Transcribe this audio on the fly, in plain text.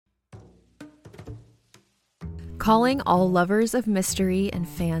Calling all lovers of mystery and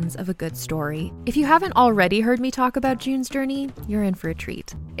fans of a good story. If you haven't already heard me talk about June's Journey, you're in for a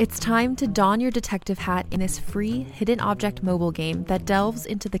treat. It's time to don your detective hat in this free hidden object mobile game that delves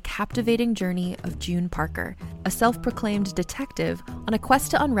into the captivating journey of June Parker, a self-proclaimed detective on a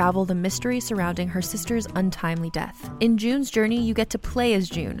quest to unravel the mystery surrounding her sister's untimely death. In June's Journey, you get to play as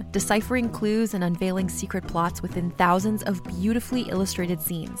June, deciphering clues and unveiling secret plots within thousands of beautifully illustrated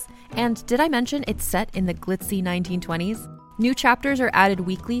scenes. And did I mention it's set in the glitzy 1920s? New chapters are added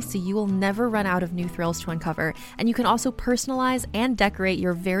weekly, so you will never run out of new thrills to uncover, and you can also personalize and decorate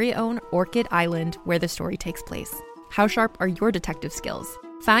your very own Orchid Island where the story takes place. How sharp are your detective skills?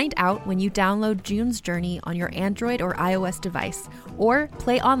 Find out when you download June's Journey on your Android or iOS device, or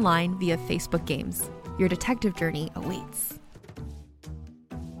play online via Facebook Games. Your detective journey awaits.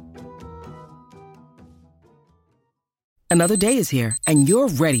 Another day is here, and you're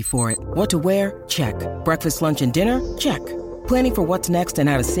ready for it. What to wear? Check. Breakfast, lunch, and dinner? Check. Planning for what's next and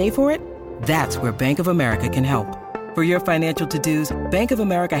how to save for it? That's where Bank of America can help. For your financial to-dos, Bank of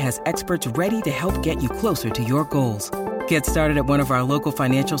America has experts ready to help get you closer to your goals. Get started at one of our local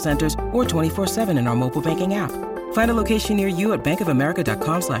financial centers or 24/7 in our mobile banking app. Find a location near you at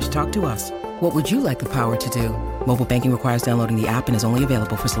bankofamerica.com/talktous. What would you like the power to do? Mobile banking requires downloading the app and is only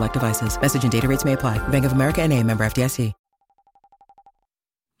available for select devices. Message and data rates may apply. Bank of America N.A., member FDIC.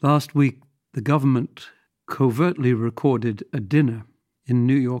 Last week, the government covertly recorded a dinner in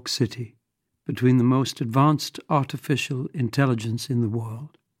New York City between the most advanced artificial intelligence in the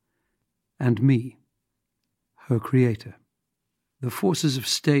world and me, her creator. The forces of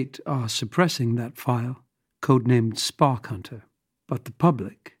state are suppressing that file, codenamed Spark Hunter, but the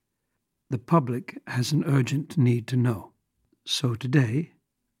public has an urgent need to know. So today,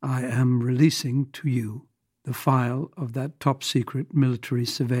 I am releasing to you the file of that top-secret military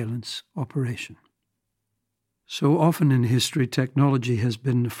surveillance operation. So often in history, technology has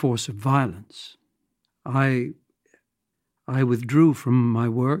been a force of violence. I withdrew from my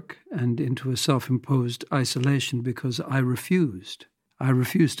work and into a self-imposed isolation because I refused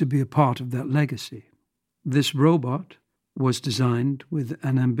to be a part of that legacy. This robot was designed with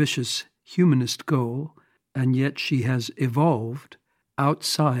an ambitious humanist goal, and yet she has evolved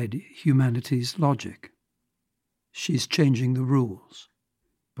outside humanity's logic. She's changing the rules,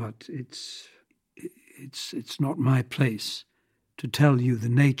 but it's not my place to tell you the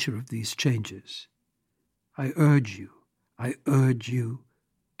nature of these changes. I urge you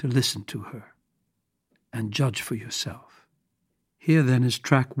to listen to her and judge for yourself. Here then is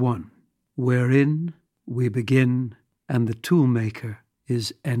track 1, wherein we begin and the toolmaker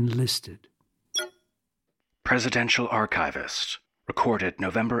is enlisted. Presidential Archivist, recorded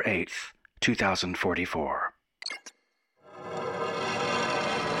November 8th, 2044.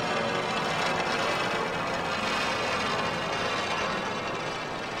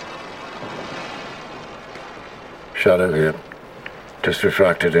 Shadow here. Just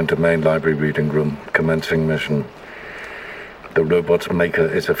refracted into main library reading room, commencing mission. The robot's maker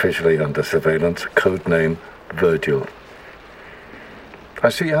is officially under surveillance, code name Virgil. I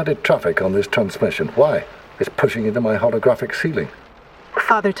see added traffic on this transmission. Why? It's pushing into my holographic ceiling.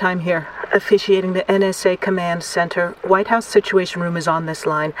 Father Time here, officiating the NSA Command Center. White House Situation Room is on this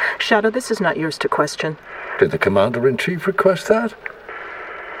line. Shadow, this is not yours to question. Did the Commander-in-Chief request that?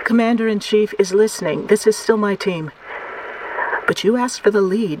 Commander-in-Chief is listening. This is still my team. But you asked for the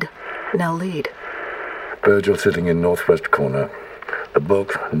lead. Now lead. Virgil sitting in northwest corner. The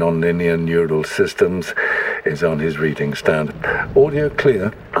book, Nonlinear Neural Systems, is on his reading stand. Audio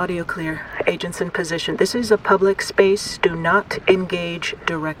clear? Audio clear. Agents in position. This is a public space. Do not engage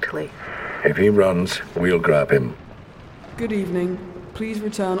directly. If he runs, we'll grab him. Good evening. Please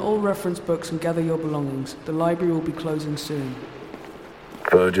return all reference books and gather your belongings. The library will be closing soon.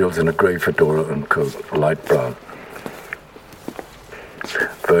 Virgil's in a grey fedora and coat, light brown.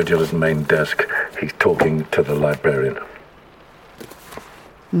 Virgil at main desk. He's talking to the librarian.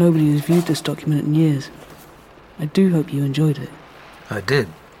 Nobody has viewed this document in years. I do hope you enjoyed it. I did.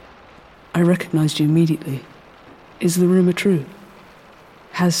 I recognized you immediately. Is the rumor true?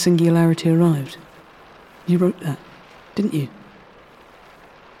 Has singularity arrived? You wrote that, didn't you?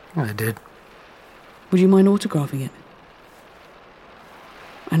 I did. Would you mind autographing it?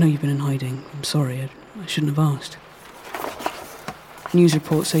 I know you've been in hiding. I'm sorry. I shouldn't have asked. News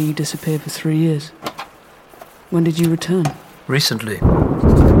reports say you disappeared for 3 years. When did you return? Recently.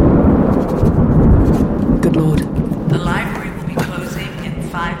 Good Lord. The library will be closing in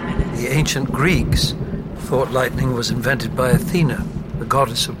 5 minutes. The ancient Greeks thought lightning was invented by Athena, the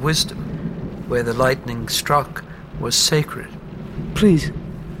goddess of wisdom. Where the lightning struck was sacred. Please,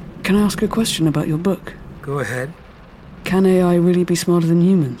 can I ask a question about your book? Go Go ahead. Can AI really be smarter than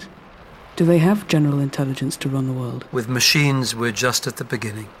humans? Do they have general intelligence to run the world? With machines, we're just at the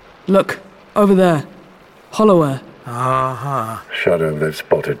beginning. Look, over there. Holloware. Aha. Shadow, they've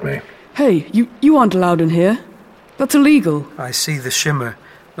spotted me. Hey, you aren't allowed in here. That's illegal. I see the shimmer.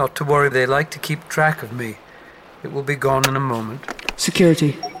 Not to worry, they like to keep track of me. It will be gone in a moment.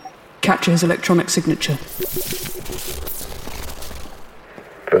 Security. Capture his electronic signature.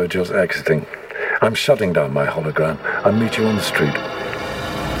 Virgil's exiting. I'm shutting down my hologram. I'll meet you on the street.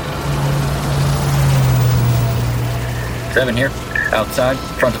 7 here. Outside,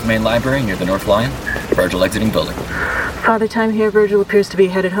 front of main library near the North Lion. Virgil exiting building. Father Time here. Virgil appears to be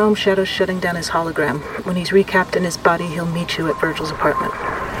headed home. Shadow's shutting down his hologram. When he's recapped in his body, he'll meet you at Virgil's apartment.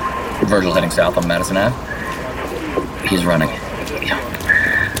 Virgil heading south on Madison Ave. He's running.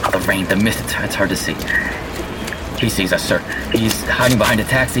 The rain, the mist, it's hard to see. He sees us, sir. He's hiding behind a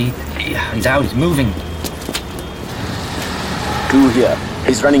taxi. He's out, he's moving. 2 here.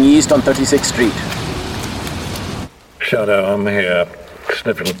 He's running east on 36th Street. Shadow, I'm here.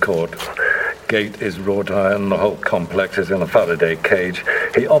 Sniffing court. Gate is wrought iron. The whole complex is in a Faraday cage.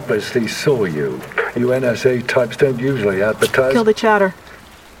 He obviously saw you. You NSA types don't usually advertise. Kill the chatter.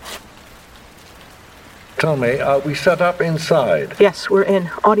 Tell me, are we set up inside? Yes, we're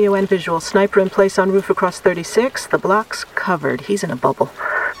in. Audio and visual. Sniper in place on roof across 36. The block's covered. He's in a bubble.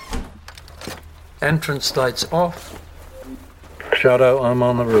 Entrance lights off. Shadow, I'm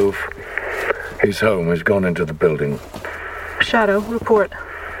on the roof. He's home. He's gone into the building. Shadow, report.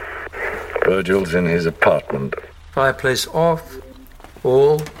 Virgil's in his apartment. Fireplace off.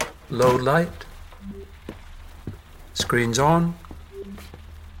 All low light. Screens on.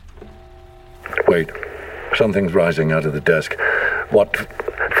 Wait. Something's rising out of the desk. What?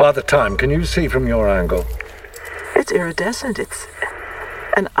 Father Time, can you see from your angle? It's iridescent. It's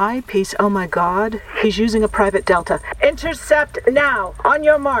an eyepiece. Oh my God. He's using a private Delta. Intercept now. On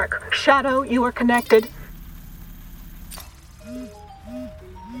your mark. Shadow, you are connected.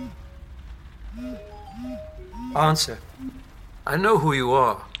 Answer. I know who you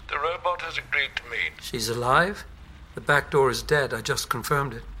are. The robot has agreed to meet. She's alive? The back door is dead. I just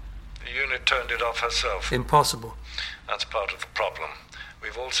confirmed it. The unit turned it off herself. Impossible. That's part of the problem.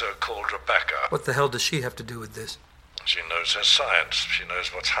 We've also called Rebecca. What the hell does she have to do with this? She knows her science. She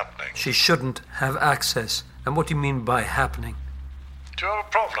knows what's happening. She shouldn't have access. And what do you mean by happening? Do you have a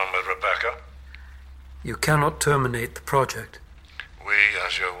problem with Rebecca? You cannot terminate the project. We,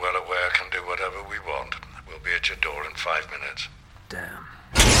 as you're well aware, can do whatever we want. We'll be at your door in 5 minutes. Damn.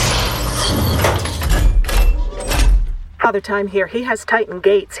 Father Time here. He has Titan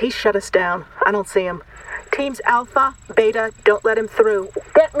gates. He shut us down. I don't see him. Teams Alpha, Beta, don't let him through.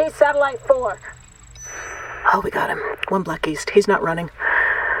 Get me Satellite 4. Oh, we got him. 1 block east. He's not running.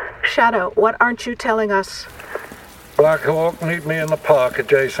 Shadow, what aren't you telling us? Black Hawk, meet me in the park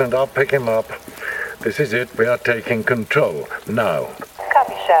adjacent. I'll pick him up. This is it. We are taking control. Now.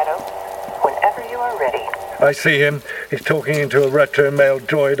 Copy, Shadow. Whenever you are ready. I see him. He's talking into a retro male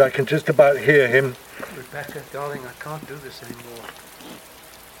droid. I can just about hear him. Rebecca, darling, I can't do this anymore.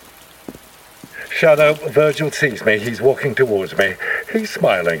 Shadow, Virgil sees me. He's walking towards me. He's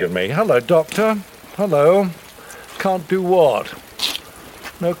smiling at me. Hello, Doctor. Hello. Can't do what?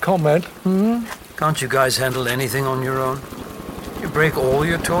 No comment. Can't you guys handle anything on your own? You break all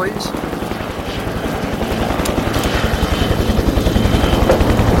your toys?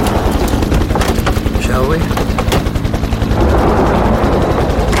 Shall we?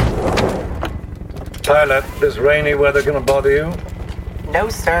 Pilot, this rainy weather gonna bother you? No,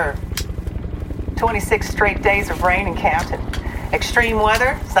 sir. 26 straight days of rain and counting. Extreme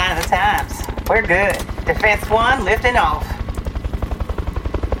weather, sign of the times. We're good. Defense 1, lifting off.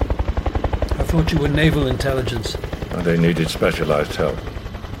 I thought you were naval intelligence. They needed specialized help.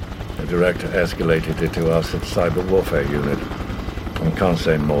 The director escalated it to us at Cyber Warfare Unit. I can't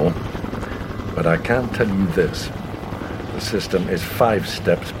say more, but I can tell you this. The system is 5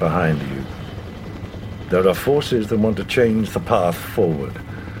 steps behind you. There are forces that want to change the path forward.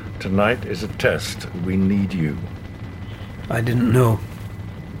 Tonight is a test. We need you. I didn't know.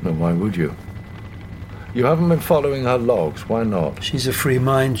 No, why would you? You haven't been following her logs. Why not? She's a free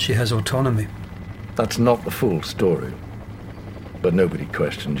mind. She has autonomy. That's not the full story. But nobody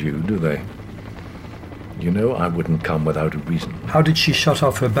questions you, do they? You know I wouldn't come without a reason. How did she shut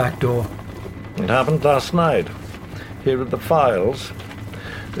off her back door? It happened last night. Here are the files.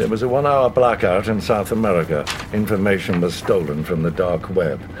 There was a 1-hour blackout in South America. Information was stolen from the dark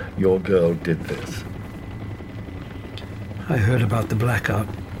web. Your girl did this. I heard about the blackout.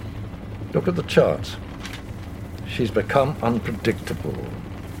 Look at the charts. She's become unpredictable.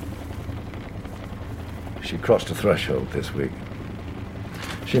 She crossed a threshold this week.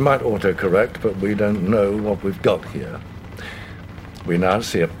 She might autocorrect, but we don't know what we've got here. We now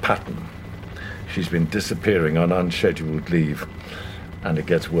see a pattern. She's been disappearing on unscheduled leave, and it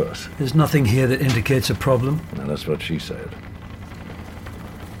gets worse. There's nothing here that indicates a problem. And that's what she said.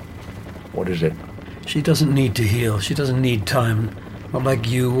 What is it? She doesn't need to heal. She doesn't need time. Not like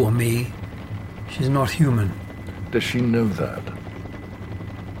you or me. She's not human. Does she know that?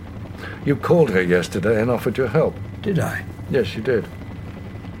 You called her yesterday and offered your help. Did I? Yes, you did.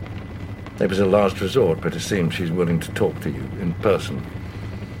 It was a last resort, but it seems she's willing to talk to you in person.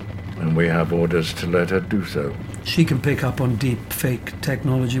 And we have orders to let her do so. She can pick up on deep fake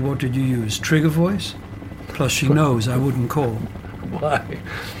technology. What did you use? Trigger voice? Plus she knows I wouldn't call. Why?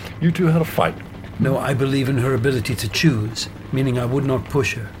 You two had a fight. No, I believe in her ability to choose, meaning I would not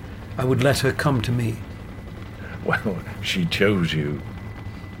push her. I would let her come to me. Well, she chose you.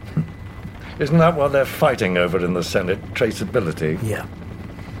 Isn't that what they're fighting over in the Senate? Traceability? Yeah.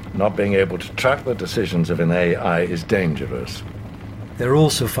 Not being able to track the decisions of an AI is dangerous. They're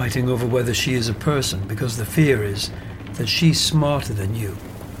also fighting over whether she is a person, because the fear is that she's smarter than you.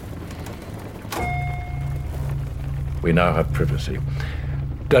 We now have privacy.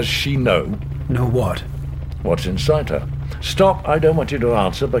 Does she know? Know what? What's inside her? Stop, I don't want you to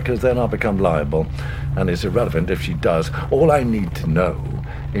answer, because then I'll become liable, and it's irrelevant if she does. All I need to know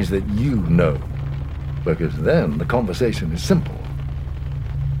is that you know, because then the conversation is simple.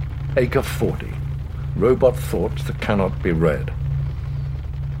 Acre 40. Robot thoughts that cannot be read.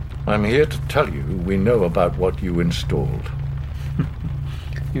 I'm here to tell you we know about what you installed.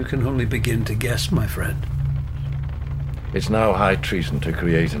 You can only begin to guess, my friend. It's now high treason to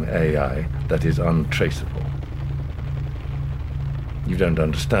create an AI that is untraceable. You don't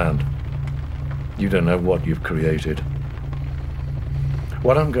understand. You don't know what you've created.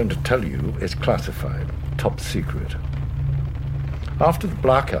 What I'm going to tell you is classified, top secret. After the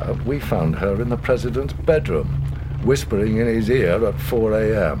blackout, we found her in the president's bedroom, whispering in his ear at 4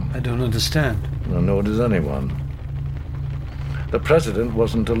 a.m. I don't understand. Well, nor does anyone. The president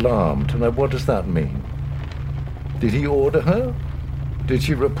wasn't alarmed. Now, what does that mean? Did he order her? Did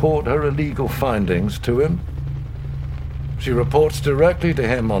she report her illegal findings to him? She reports directly to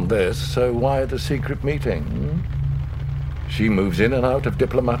him on this, so why the secret meeting? She moves in and out of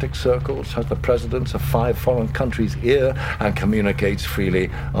diplomatic circles, has the presidents of 5 foreign countries' ear, and communicates freely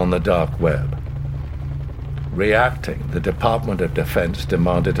on the dark web. Reacting, the Department of Defense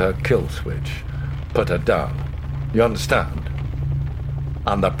demanded her kill switch, put her down. You understand?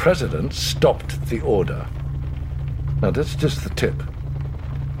 And the president stopped the order. Now, that's just the tip.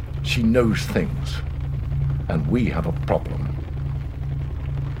 She knows things, and we have a problem.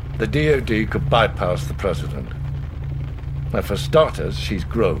 The DoD could bypass the president. Now, for starters, she's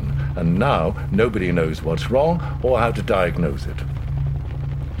grown, and now nobody knows what's wrong or how to diagnose it.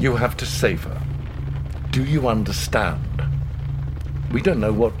 You have to save her. Do you understand? We don't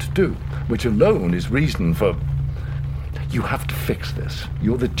know what to do, which alone is reason for... You have to fix this.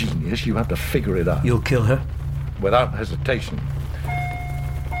 You're the genius. You have to figure it out. You'll kill her? Without hesitation.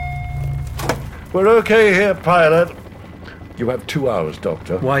 We're okay here, pilot. You have 2 hours,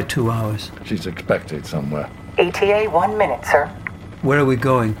 Doctor. Why 2 hours? She's expected somewhere. ETA 1 minute, sir. Where are we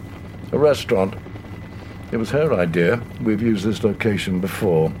going? A restaurant. It was her idea. We've used this location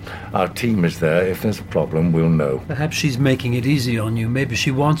before. Our team is there. If there's a problem, we'll know. Perhaps she's making it easy on you. Maybe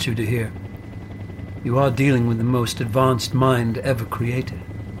she wants you to hear. You are dealing with the most advanced mind ever created.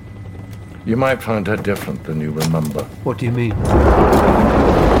 You might find her different than you remember. What do you mean?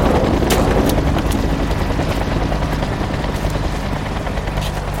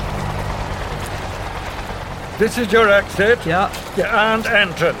 This is your exit. Yeah. And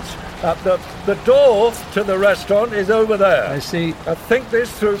entrance. The door to the restaurant is over there. I see. Think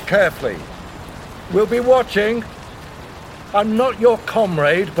this through carefully. We'll be watching. I'm not your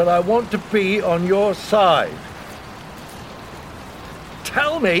comrade, but I want to be on your side.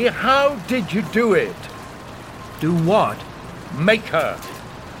 Tell me, how did you do it? Do what? Make her.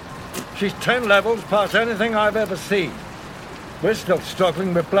 She's 10 levels past anything I've ever seen. We're still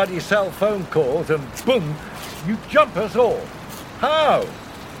struggling with bloody cell phone calls, and boom, you jump us all. How?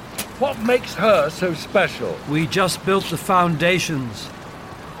 What makes her so special? We just built the foundations.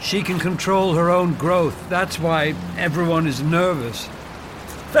 She can control her own growth. That's why everyone is nervous.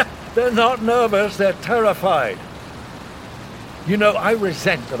 They're not nervous, they're terrified. You know, I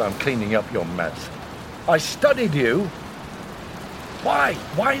resent that I'm cleaning up your mess. I studied you. Why?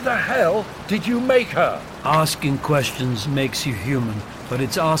 Why the hell did you make her? Asking questions makes you human, but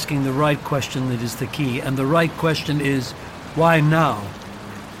it's asking the right question that is the key, and the right question is, why now?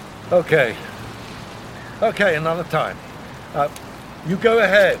 Okay. Okay, another time. You go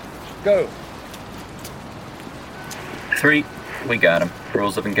ahead. Go. 3, we got him.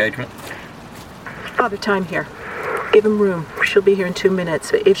 Rules of engagement. Father Time here. Give him room. She'll be here in 2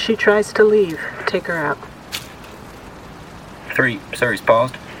 minutes. If she tries to leave, take her out. 3, sir, he's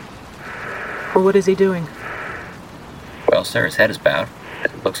paused. Well, what is he doing? Well, sir, his head is bowed.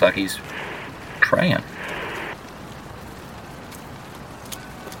 It looks like he's praying.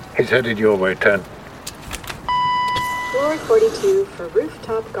 He's headed your way, 10. Door 42 for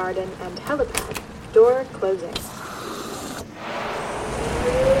rooftop garden and helipad. Door closing.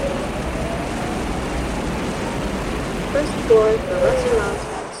 First floor for restaurant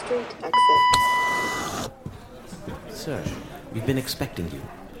and street exit. Sir, we've been expecting you.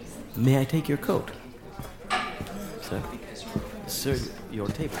 May I take your coat? Sir? Sir, your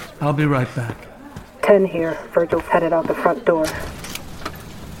table. I'll be right back. 10 here. Virgil's headed out the front door.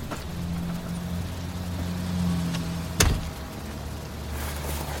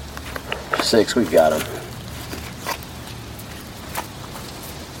 Six, we've got him.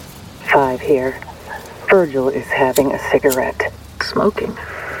 5 here. Virgil is having a cigarette. Smoking.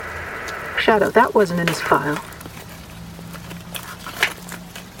 Shadow, that wasn't in his file.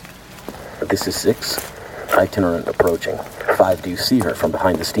 This is 6. Itinerant approaching. 5, do you see her from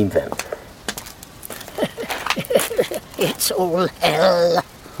behind the steam vent? It's all hell.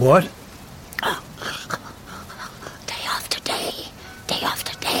 What? Day after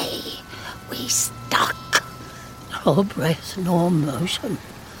day, we stuck. No breath, no motion.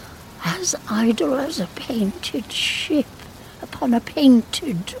 As idle as a painted ship upon a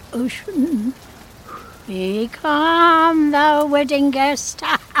painted ocean. Be calm, thou wedding guest.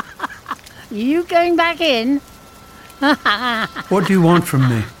 You going back in? What do you want from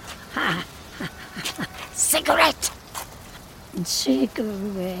me? Cigarette.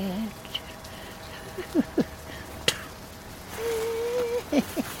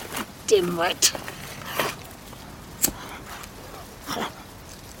 Dimwit.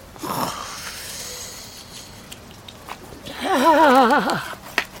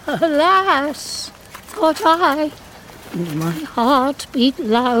 Alas, thought I, and my heart beat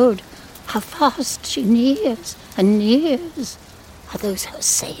loud. How fast she nears and nears. Are those her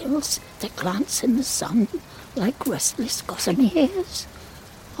sails that glance in the sun like restless gossameres?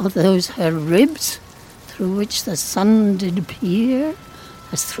 Are those her ribs through which the sun did peer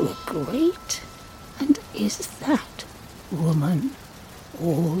as through a grate? And is that woman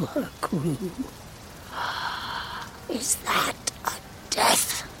all her crew? Is that a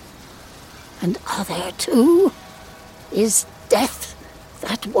death? And are there two? Is death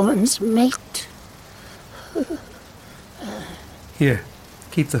that woman's mate? Here,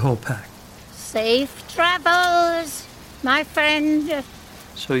 keep the whole pack. Safe travels, my friend.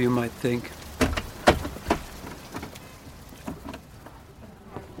 So you might think.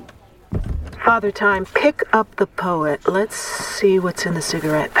 Father Time, pick up the poet. Let's see what's in the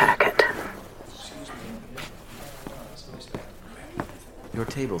cigarette packet. Your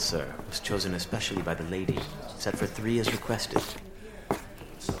table, sir, was chosen especially by the lady, set for 3 as requested.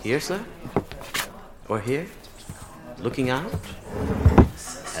 Here, sir? Or here? Looking out?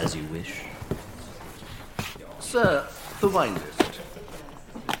 As you wish. Sir, the wine list.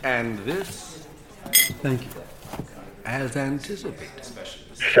 And this? Thank you. As anticipated.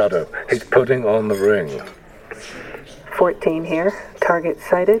 Shadow, he's putting on the ring. 14 here. Target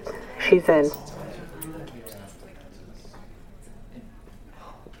sighted. She's in.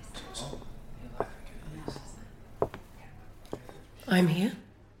 I'm here.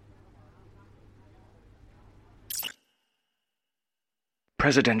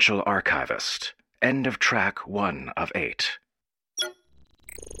 Presidential Archivist. End of track 1 of 8.